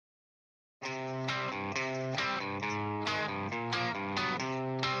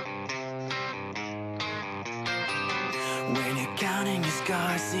Counting your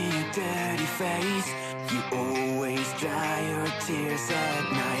scars, see your dirty face. You always dry your tears at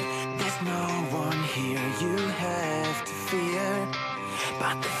night. There's no one here you have to fear,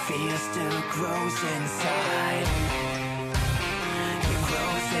 but the fear still grows inside. It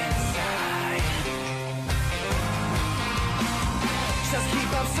grows inside. Just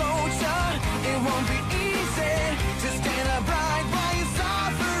keep up, soldier. It won't be easy to stand upright while you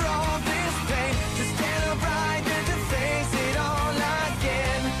suffer all this pain. To stand upright and to face it all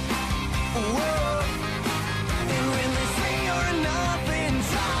again. Whoa. And when they say you're nothing,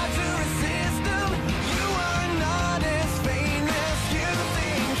 try to resist them. You are not as vain as you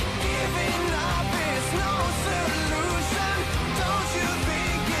think. Giving up is no solution. Don't you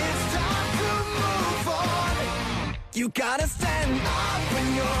think it's time to move on? You gotta stand up when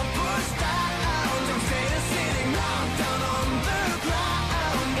you're pushed down. Don't stay sitting knocked down on the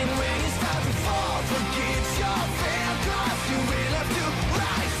ground. And when you start to fall, forget your fear, 'cause you will have to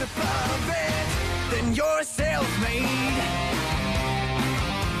rise above it. Then you're self-made.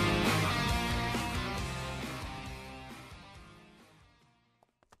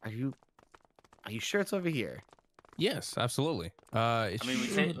 Are you sure it's over here? Yes, absolutely. I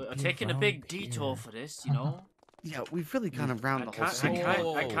mean, we're taking a big detour for this, you know. Yeah, we've really gone around the whole I city.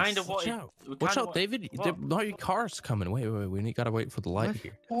 kind of Watch wanted. out, watch out, David. No, your car's coming. Wait. We gotta wait for the light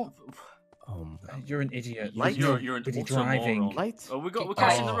here. What? You're an idiot. Light? You're an Busy utter driving. moron. Lights? Oh, we're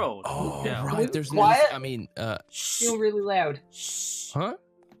crossing the road. Oh, Yeah. right. There's Quiet. no. I mean, Feel really loud. Shh. huh?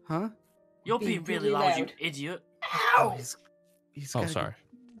 Huh? You're Being being really really loud, you loud. idiot. Ow! He's Oh, gotta sorry.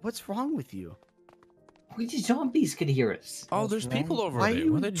 What's wrong with you? We the zombies could hear us. Oh, What's there's people wrong? over Why there.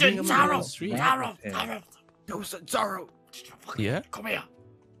 you- What are they doing on the middle of the street? Zaro, Yeah. Zaro, No, Zaro. Yeah. come here.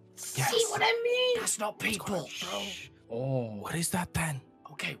 See what I mean? That's not people, bro. Oh. What is that then?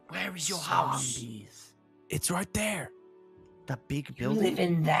 Okay, where is your house? Zombies. It's right there. The big You building. live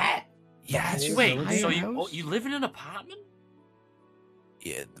in that? Yeah, it's Wait, Higher so house? you live in an apartment?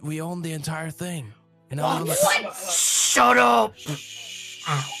 Yeah, we own the entire thing. And What? Shut up!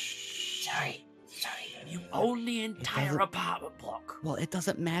 Ow. Sorry. You own the entire doesn't- apartment block. Well, it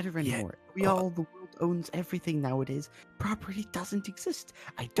doesn't matter anymore. The world owns everything nowadays. Property doesn't exist.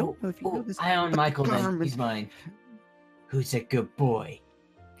 I don't know if you know this. I own but the Michael then. government- He's mine. Who's a good boy?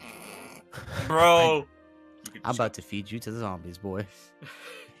 Bro. I'm about to feed you to the zombies, boy.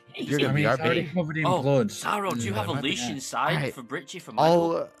 He's You're I gonna mean, be our it's already bait. covered in Oh, blood. Zaro, do you have a Might be leash there. inside Alright. for Richie for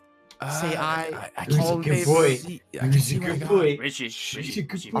Michael? I'll say I Who's a all in good favor. boy? I can Who's see a what I good got. boy? Richie, He's a Richie,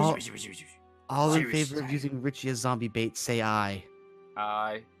 good Richie, boy. Richie, Richie, Richie. All in Serious. favor of using Richie as zombie bait. Say aye.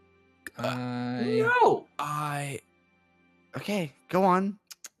 Aye. No. Okay, go on.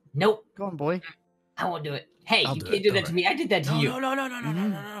 Nope. Go on, boy. I won't do it. Hey, I'll you do can't it, do don't that to me. I did that to No, you. no, no, no, no, no, no,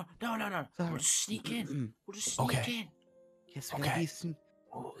 Mhm. no, no, no, no. Sorry. We'll just sneak in. We'll just sneak Okay. in. Yes, we Okay. gotta be some.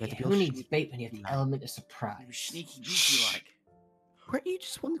 Oh, You have to yeah, be who all needs sneaky bait when you have the now. element of We'll surprise? be sneaky, beaky like. Weren't you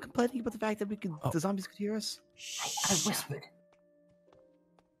just one complaining about the fact that the zombies could hear us? I whispered.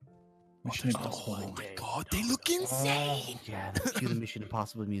 Mission Oh Impossible. my god, they look insane. Yeah, let's cue the Mission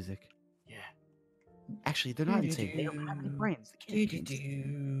Impossible music. Yeah. Actually, they're not insane. They don't have any brains. They can't be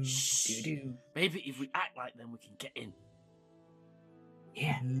insane. Do-do-do. Maybe if we act like them, we can get in.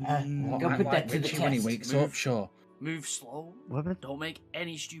 Yeah. What, Go act put like that to the Richie when he test. wakes Move. up, sure. Move slow. What? Don't make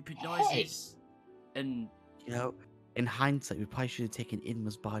any stupid Hey. noises. And You know, in hindsight, we probably should have taken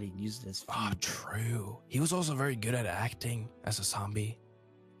Inma's body and used it as food. Ah, true. He was also very good at acting as a zombie.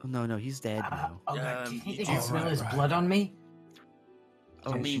 Oh, no, he's dead now. Oh, God, do you think they you can do- smell right, his right. blood on me?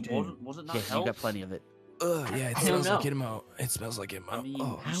 Oh, I Yes, mean, you do. wasn't that yes, you help? got plenty of it. Ugh, yeah, it I smells don't like know. him out. It smells like him I out. mean, Oh.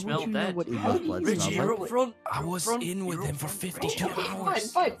 How you would smell you know dead. what How Inma's do blood you- Richie, smells you're like? up front. I You're up was front, in with you're him up for front. 52 Go,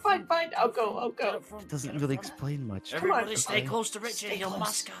 hours. Fine. I'll go. Get up front. Doesn't get up really front. explain much. Everybody on, stay okay. close to Richie Stay and he'll close.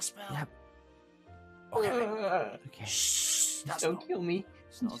 mask our spell. Yep. Okay. Okay. Shh. That's Don't not, kill me.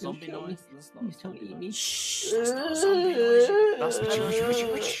 it's not a Please don't zombie kill me. noise. That's not, Please don't eat me. Shh. That's not a zombie noise. That's Richie,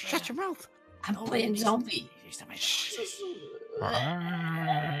 not Richie, shut your mouth. I'm No, playing he's- zombie. he used to make noises.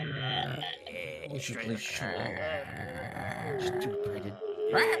 We should please shut up. Stupid.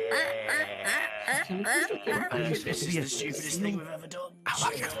 Can we please don't kill me? This is the stupidest thing we've ever done. I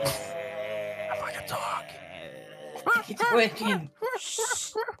like a dog. It's working.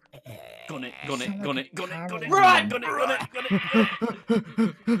 Gun it. Run! Gun it.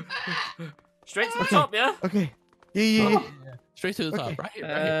 Straight to the top, yeah? Okay. Yeah. Straight to the top, Okay. right here,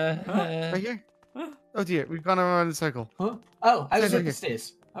 right here. Right here. Oh dear, we've gone around in a circle. Huh? Oh, I was Stay at the here.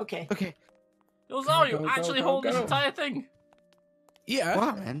 stairs. Okay. Okay. Yo, Zaro, you Go, actually go, hold this go. entire thing. Yeah.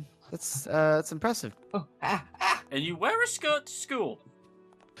 Wow, man. That's impressive. Oh, And you wear a skirt to school.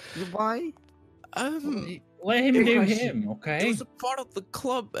 Why? Let him Good do question. him, It okay? was a part of the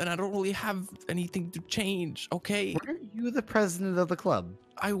club, and I don't really have anything to change. Okay, Weren't you the president of the club?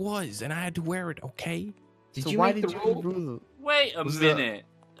 I was, and I had to wear it. Okay. Did so you why make did the you rule? rule? Wait a Was the- minute.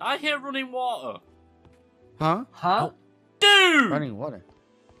 I hear running water. Huh? Huh? Dude! Running water.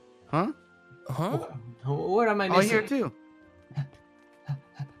 Huh? Huh? What am I Oh, here missing? too.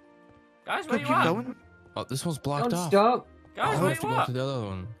 Guys, where Keep you at? going. Oh, this one's blocked Don't off. stop. Guys, I'll where have to you go at? to the other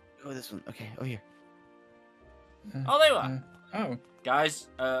one. Oh, this one. Okay. Oh, here. Oh, there you are. Oh. Guys,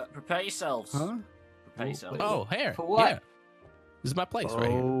 prepare yourselves. Huh? Prepare yourselves. Oh, here. For what? Yeah. This is my place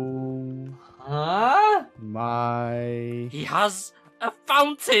right here. Oh Huh? my He has a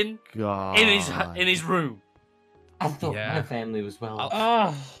fountain god. in his room. I thought Yeah. my family was well.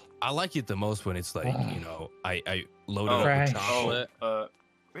 Oh. I like it the most when it's like, you know, I loaded Oh. up Fresh. with chocolate.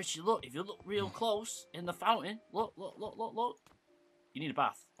 Richie, look, if you look real close in the fountain, look. You need a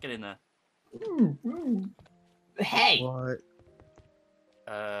bath. Get in there. Hey. What?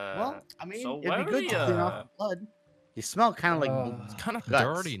 Well, I mean, so it'd where be good are to clean ya? off the blood. You smell kind of like. It's kind of Guts.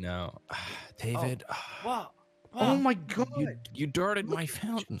 dirty now. David, What? Oh my god! you dirted Look my at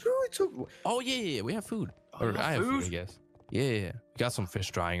fountain. you, it's a- Oh, yeah, we have food. Oh, Or you have I have food, I food? guess. Yeah. We got some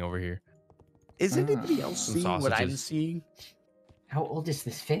fish drying over here. Is anybody else Some seeing what I'm sausages. seeing? How old is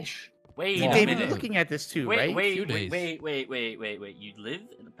this fish? Wait Yeah. a David, minute. you're looking at this too, Wait, right? wait, Few wait, days. wait. You live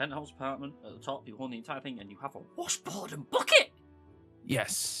in a penthouse apartment at the top, you own the entire thing, and you have a washboard and bucket?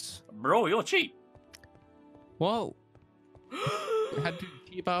 Yes. Bro, you're cheap. Well, I had to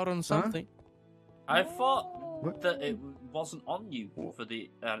keep out on something. I thought What? that it wasn't on you for the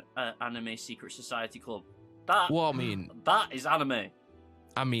Anime Secret Society Club. That Well, I mean, that is anime.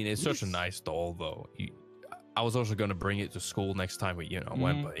 it's such a Yes. nice doll, though. I was also gonna bring it to school next time we,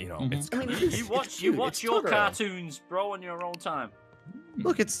 went, but it's I mean, kinda- it's- You watch cute, it's your Totoro. cartoons, bro, on your own time.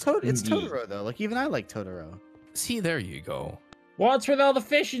 Look, it's Indeed. Totoro though. Like even I like Totoro. See, there you go. What's with all the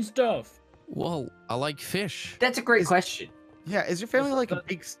fish and stuff? Well, I like fish. That's a great question. Yeah, is your family like a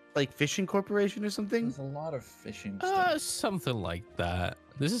big like fishing corporation or something? There's a lot of fishing stuff. Something like that.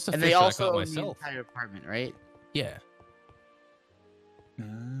 This is the And fish they I also caught own the myself. entire apartment, right? Yeah.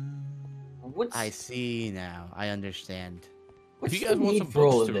 What's I see now. I understand. what's you the guys want need some for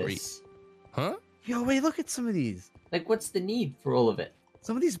all books of to read- this? Huh? Yo, wait, look at some of these. Like, what's the need for all of it?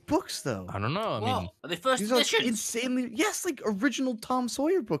 Some of these books though. I don't know. I mean, What? Are they first These are like, editions? insanely yes, like original Tom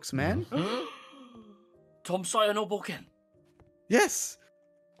Sawyer books, man. Tom Sawyer no Boken. Yes.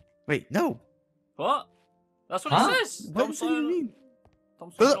 Wait, no. What? That's what Huh? it says. What Tom do you Sawyer. mean?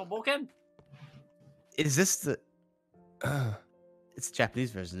 Tom Sawyer no Look. Boken. Is this the? It's the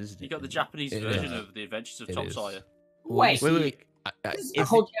Japanese version, isn't it? You got the Japanese It version is. of the Adventures of It Tom is. Sawyer. Wait, Wait. this is Is the it-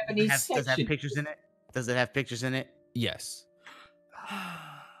 whole Japanese Does it have section. pictures in it? Does it have pictures in it? yes.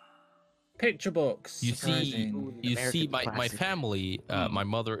 Picture books. You see, surprising. you see, American my classic. family. My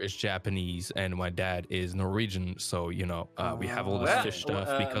mother is Japanese and my dad is Norwegian. So we have all this Well, fish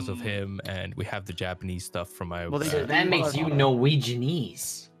stuff because of him, and we have the Japanese stuff from my. Well, they- So that makes you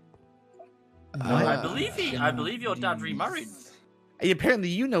Norwegianese. I believe your dad remarried. Apparently,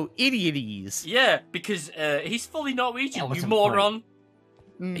 you know idiotese. Yeah, because he's fully Norwegian. That You wasn't moron.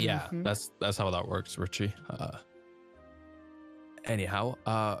 Yeah, Mhm. that's how that works, Richie. Anyhow,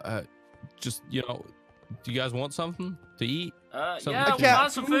 just do you guys want something to eat? Something Yeah, to we Yeah.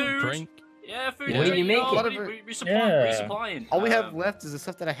 want some food. drink? Yeah, food. Yeah. and What are drink, you making? Whatever. We Yeah. supplying. All we have left is the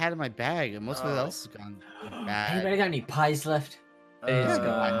stuff that I had in my bag, and most of it Oh. else is gone. Bad. Anybody got any pies left? It's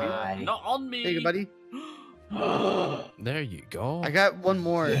gone. Not on me. Hey, buddy. There you go. I got one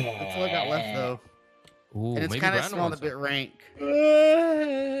more. That's all I got left, though. Ooh, And it's maybe kind of Brandon smelling a wants bit rank.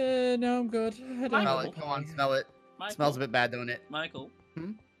 No, I'm good. I don't Smell want it. Come pie. on, smell it. Michael, Smells a bit bad, don't it? Michael.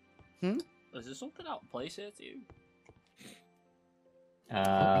 Hmm? Hmm? Is there something out of place here to you?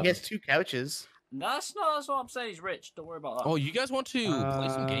 He has 2 couches. That's what I'm saying. He's rich. Don't worry about that. Oh, you guys want to play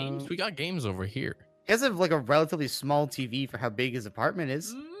some games? Um, We got games over here. He has a relatively small TV for how big his apartment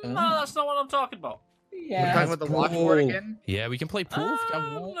is. No, that's not what I'm talking about. We're Yeah. talking about the washboard cool. again. Yeah, we can play pool if you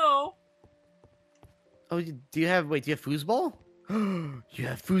guys want. No. Oh, do you have foosball? You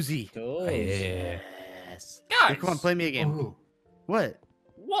have foozy. Yeah. Yes. Guys, Here, come on, play me a game. Ooh. What?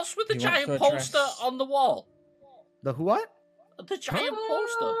 what's with the He wants giant to poster address- on the wall? The what? The giant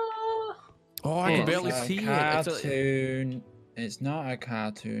poster. Oh, I can It's barely It's a see it. cartoon. It's not a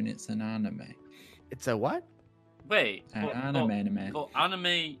cartoon. It's an anime. It's a what? Wait. An but- anime. But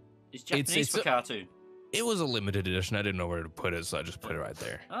anime is Japanese it's for a- cartoon. It was a limited edition. I didn't know where to put it, so I just put it right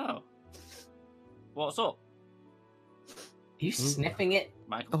there. Oh. What's up, Are you sniffing it?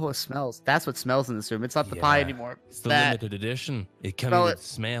 Michael? Oh, it smells. That's what smells in this room. It's not the pie Yeah. anymore. It's the that. limited edition. It comes Smell with it.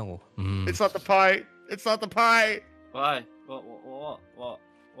 smell. Mm. It's not the pie. It's not the pie. Why? What?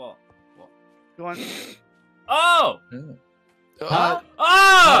 Go on. Oh! Huh?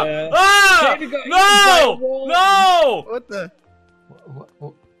 Ah! Ah! David got eaten by a No! wolf. No! What the?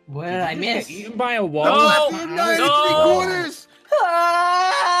 What did I miss? Eaten by a wolf. No! You're How? nine and No! 3/4.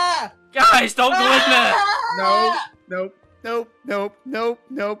 Ah! Guys, don't go in there! Nope. Why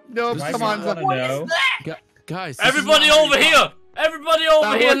Come do on, you wanna What know? is that? Guys, this is Everybody not over really here! Everybody over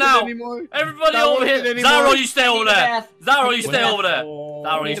Not here working now! anymore. Everybody Not over working here! anymore. Zaro, you stay over Need a there! bath. Zaro, you Need a stay bath. over there! Oh.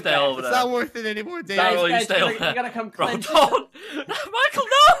 Zaro, you Need a stay bath. over It's there! not worth it anymore, Dave. Zaro, you Guys, stay over you there! gotta come Bro, cleanse don't! Michael,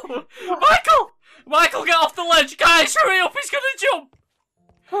 no! Michael, get off the ledge! Guys, hurry up, he's gonna jump!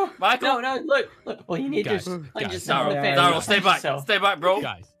 Michael? No, look. Well, you need Guys, to guys, cleanse yourself. Zaro, Yeah, Zaro, yeah. stay back! Yourself. Stay back, bro!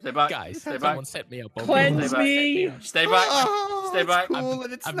 Guys, Stay back! guys, Stay back! someone set me up. Okay? Cleanse Stay back. me. Stay back! Oh, Stay back. It's cool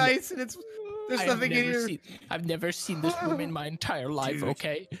and it's I've nice and it's. There's I've nothing in never here. I've never seen this room in my entire life. Dude,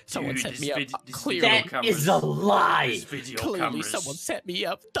 Okay, someone dude, set this me up. this Clearly, video That is a lie. This video clearly, cameras. someone set me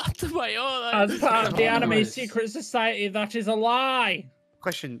up. Not my own. As part of the Anime Cameras. Secret Society, that is a lie.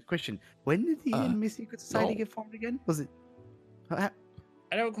 Question. When did the Anime Secret Society no. get formed again? Was it? I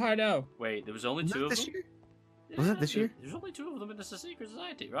don't quite know. Wait, there was only Was two it of this them? year? Was it this year? There's only two of them in the Secret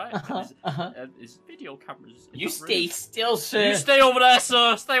Society, right? Uh-huh. And there's video cameras. in You that stay room. still, sir. You stay over there,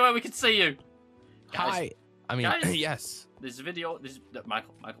 sir. Stay where we can see you. Guys, Hi. I mean, Guys. yes. there's a video. This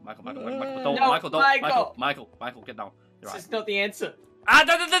Michael, No, don't, Michael. Michael, get down. You're This right. is not the answer. Ah,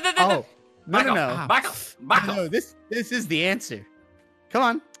 Oh, Michael, no. Michael. No, this is the answer. Come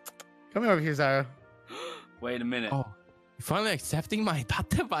on. Come over here, Zaro. Wait a minute. Oh, you're finally accepting my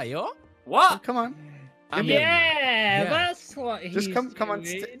Tatebayo? What? Come on. I mean, Yeah, that's what he's Just come on.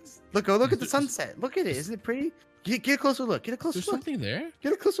 doing. Look at the sunset. Look at it. Isn't it pretty? Get a closer look. Get a closer there's look. something there.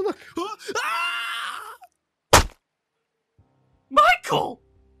 Get a closer look. Michael!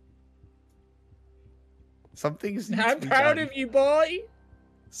 Some things need to I'm be proud done. of you, boy.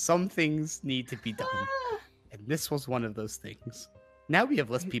 Some things need to be done. And this was one of those things. Now we have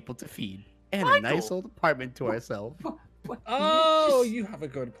less people to feed. And a nice Michael! old apartment to ourselves. What? Oh, you have a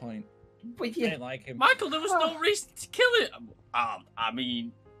good point. But I yeah, didn't like him. Michael, there was no reason to kill him. I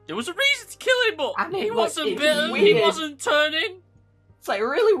mean, there was a reason to kill him, but I mean, he look, wasn't it's bitter. He weird. wasn't turning. it's like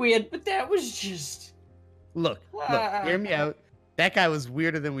really weird, but that was just. Look, hear me out. That guy was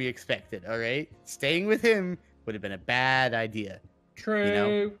weirder than we expected, alright? Staying with him would have been a bad idea. True. You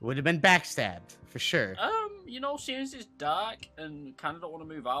know? Would have been backstabbed, for sure. Seeing as it's dark and kind of don't want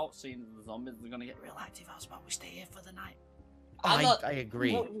to move out, seeing the zombies are gonna get real active, how about we stay here for the night? I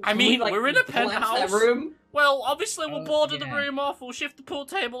agree. I mean, we're in a penthouse. That room. Well, obviously we'll board the yeah. room off. We'll shift the pool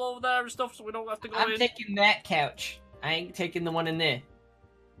table over there and stuff, so we don't have to go I'm in. taking that couch. I ain't taking the one in there.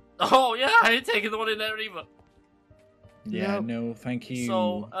 Oh yeah, I ain't taking the one in there either. Yeah, Nope. no, thank you.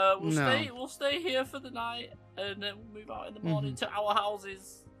 So we'll No. we'll stay here for the night, and then we'll move out in the morning to our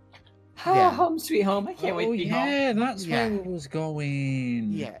houses. Yeah. Home sweet home. I can't wait to be home. yeah, that's Yeah. where we was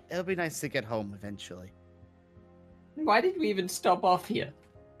going. Yeah, it'll be nice to get home eventually. Why did we even stop off here?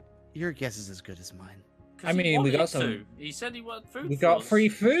 Your guess is as good as mine. 'Cause I he mean, we wanted got to. some- He said he wanted food. We for got us. free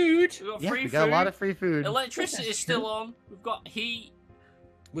food. We got Yeah, free we got food. a lot of free food. Electricity That's is still true. on. We've got heat.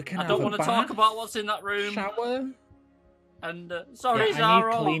 We can I have don't a want to talk bath, about what's in that room. shower. And sorry, Yeah, I need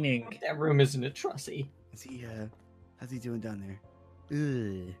Zaro. cleaning. That room is an atrocity. Is he, how's he doing down there?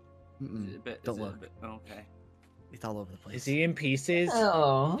 Ugh. Is it a bit- Don't is it a look. bit- okay. It's all over the place. Is he in pieces?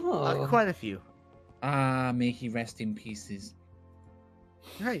 Oh. Quite a few. Ah, may he rest in pieces.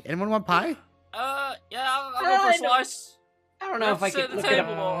 All right, anyone want pie? Yeah, I'll go for a slice. I don't know if I Sit can at the look at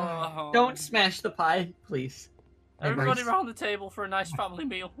table. it. Don't smash the pie, please. Everybody around the table for a nice family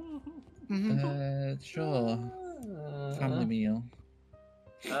meal. Sure. Family meal.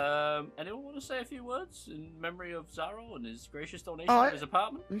 Anyone want to say a few words in memory of Zaro and his gracious donation Oh, of his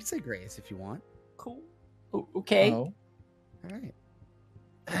apartment? You can say grace if you want. Cool. Okay. Oh. All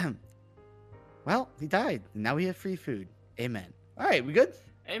right. Well, he died. and Now we have free food. Amen. All right, we good?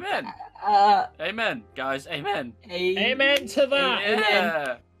 Amen. Uh, Amen, guys. Amen. Amen to that.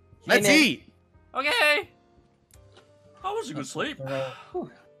 Yeah. Let's Amen. eat. Okay. That was a good sleep.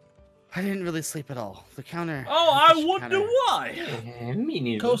 I didn't really sleep at all. The counter. Oh, I just wonder kinda- why. Yeah, me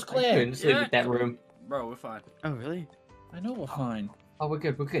neither. Coast I Clear. couldn't sleep Yeah. at that room. Bro, we're fine. Oh, really? I know we're fine. Oh, we're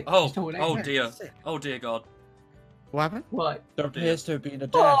good. We're good. Oh, Just know what I oh heard. dear. Sick. Oh dear God. What happened? What? There dear. appears to have been a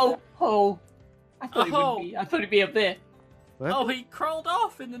death. Oh. I thought he Oh. would be. I thought he'd be up there. What? Oh, he crawled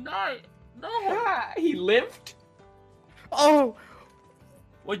off in the night. No. Ah, he lived. Oh!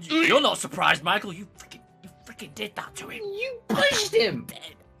 Well, you're not surprised, Michael. You freaking did that to him. You pushed him.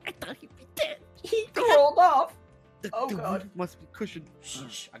 I thought he'd be dead. He crawled off. The, Oh, the God. wood must be cushioned.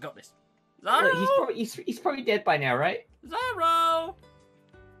 Shh, I got this. Zaro! He's probably dead by now, right? Zaro!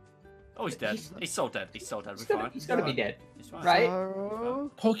 Oh, he's dead. He's so dead. He's so dead. We're fine. He's gotta be dead, He's fine. right? Zaro.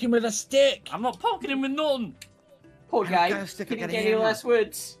 Poke him with a stick. I'm not poking him with nothing. Poor I guy. gotta stick, I He didn't gotta get any hammer. last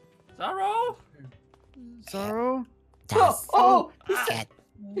words. Zaro! Zaro. Oh,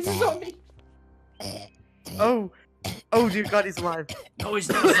 he's a zombie. Oh. Oh dear God, he's alive. No, he's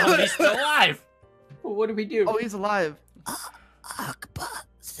not a zombie. He's still alive. Well, what do we do? Oh, he's alive.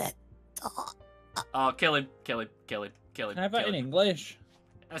 Oh, kill him. Kill him. Kill him. Kill him. Can I have that Kill in him. English?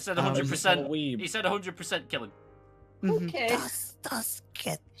 I said Um, 100%. weeb. He said 100% kill him. Mhm. Okay.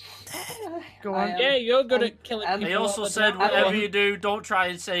 Go on. Yeah, you're good at killing um, people. He also all the said, time. whatever you do, don't try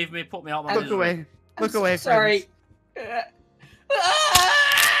and save me. Put me out my Look misery. away. Look away, Sorry. friends.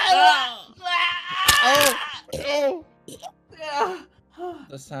 Oh. Oh.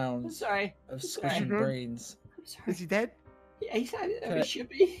 The I'm sounds sorry. of Sorry. squishing brains. I'm sorry. Is he dead? Yeah, he Okay.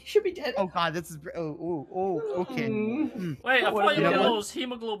 should be dead. Oh God, this is. Oh. Okay. Mm. Wait, I What thought do you we were do? those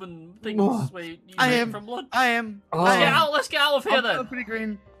hemoglobin things Oh. where you I drink am. from blood. I am. Oh. I Get am. out, let's get out of here I'm feeling then. pretty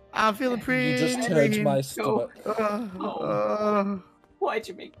green. I'm feeling pretty You just green. turned my stomach. Why'd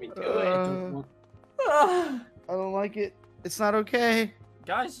you make me do Uh, it? I don't like it. It's not okay.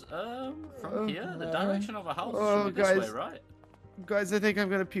 Guys, from here, the direction of a house Oh, should be this way, guys. right? Guys, I think I'm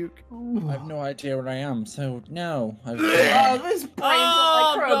gonna puke. I have no idea where I am, so no. Oh, this brain's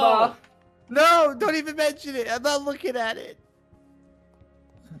Oh, on my crowbar. No, don't even mention it. I'm not looking at it.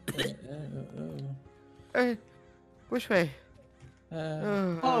 Which way?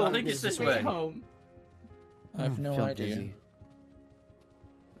 Home. I think it's this Way way. Home. I have no feel idea. dizzy.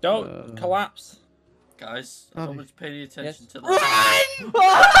 Don't collapse. Guys, Oh. nobody's paying attention Yes. to this.